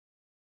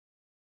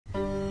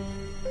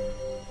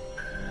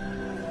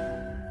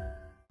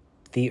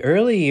The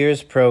Early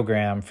Years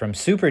program from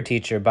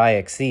SuperTeacher by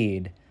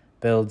XSEED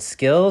builds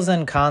skills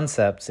and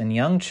concepts in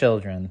young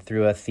children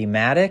through a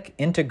thematic,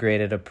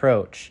 integrated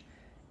approach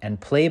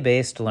and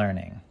play-based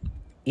learning.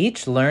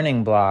 Each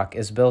learning block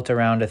is built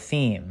around a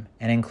theme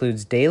and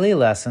includes daily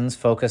lessons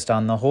focused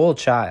on the whole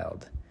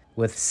child,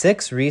 with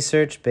 6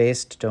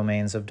 research-based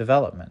domains of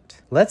development.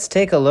 Let's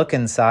take a look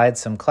inside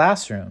some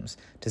classrooms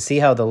to see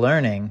how the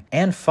learning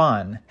and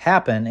fun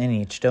happen in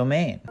each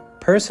domain.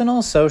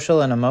 Personal,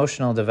 social, and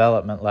emotional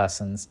development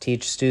lessons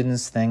teach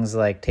students things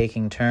like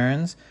taking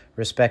turns,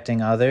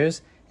 respecting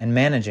others, and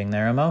managing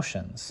their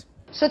emotions.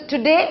 So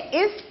today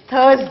is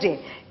Thursday.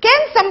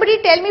 Can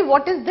somebody tell me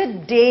what is the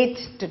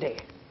date today?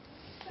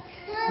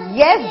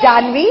 Yes,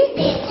 Janvi?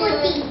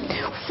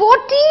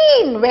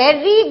 14.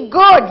 Very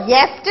good.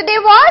 Yesterday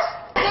was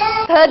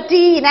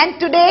 13 and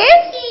today?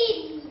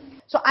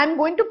 So I'm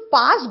going to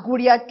pass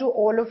Gudiya to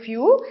all of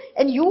you,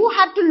 and you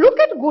have to look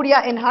at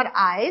Gudiya in her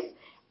eyes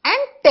and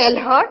tell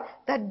her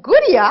that,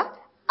 Gudiya,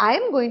 I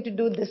am going to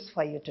do this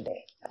for you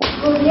today.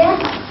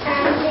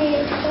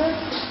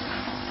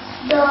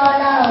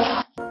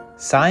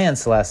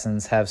 Science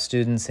lessons have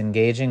students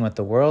engaging with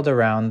the world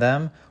around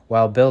them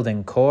while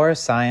building core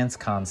science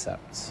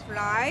concepts.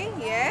 Fly,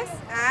 yes,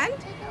 and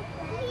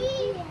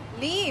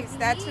leaves,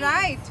 that's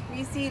right.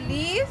 We see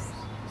leaves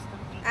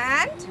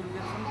and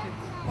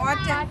what?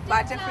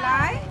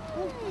 Butterfly.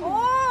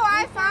 Oh,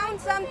 I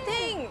found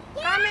something.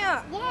 Come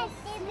here.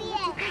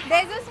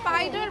 There's a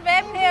spider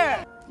web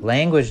here.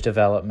 Language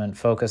development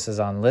focuses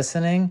on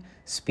listening,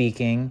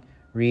 speaking,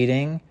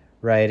 reading,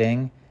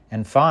 writing,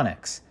 and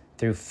phonics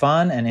through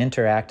fun and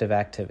interactive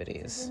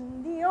activities.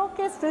 The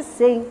orchestra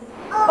sing,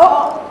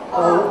 oh,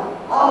 oh,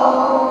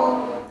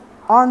 oh.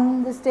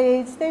 On the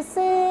stage they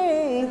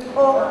sing,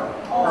 oh,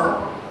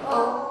 oh,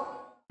 oh.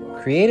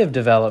 Creative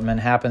development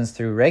happens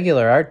through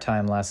regular art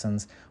time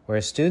lessons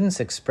where students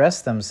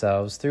express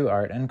themselves through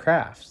art and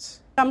crafts.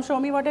 Come show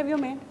me what have you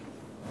made.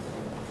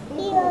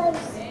 Ears.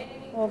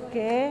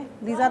 Okay,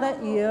 these are the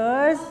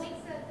ears.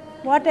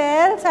 What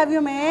else have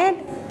you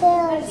made?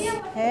 Ears.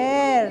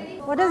 Hair.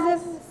 What is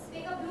this?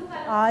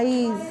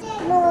 Eyes.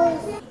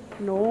 Nose.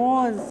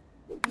 Nose.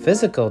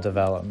 Physical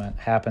development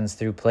happens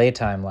through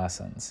playtime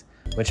lessons,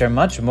 which are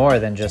much more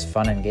than just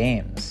fun and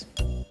games.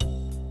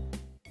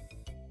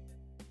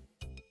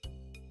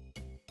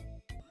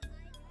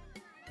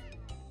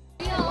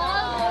 We are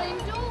all going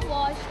to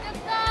wash the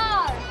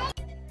car.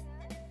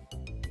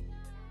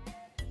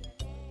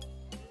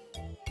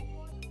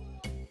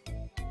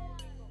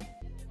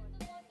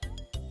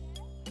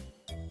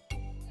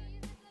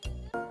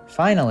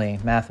 Finally,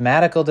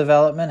 mathematical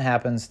development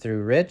happens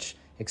through rich,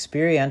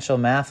 experiential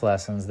math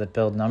lessons that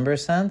build number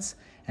sense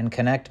and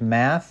connect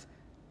math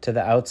to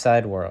the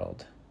outside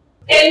world.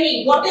 Tell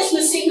me, what is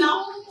missing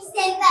now?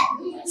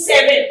 7.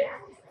 7.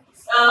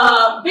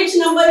 Which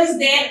number is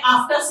there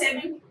after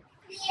 7?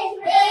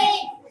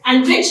 8.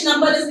 And which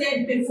number is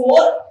there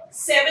before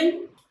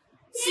 7?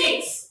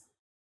 6.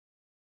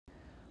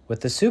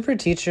 With the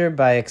SuperTeacher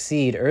by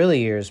XSEED Early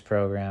Years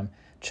program,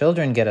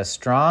 children get a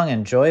strong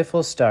and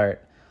joyful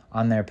start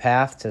on their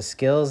path to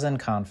skills and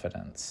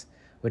confidence,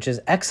 which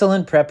is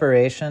excellent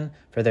preparation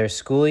for their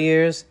school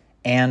years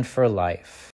and for life.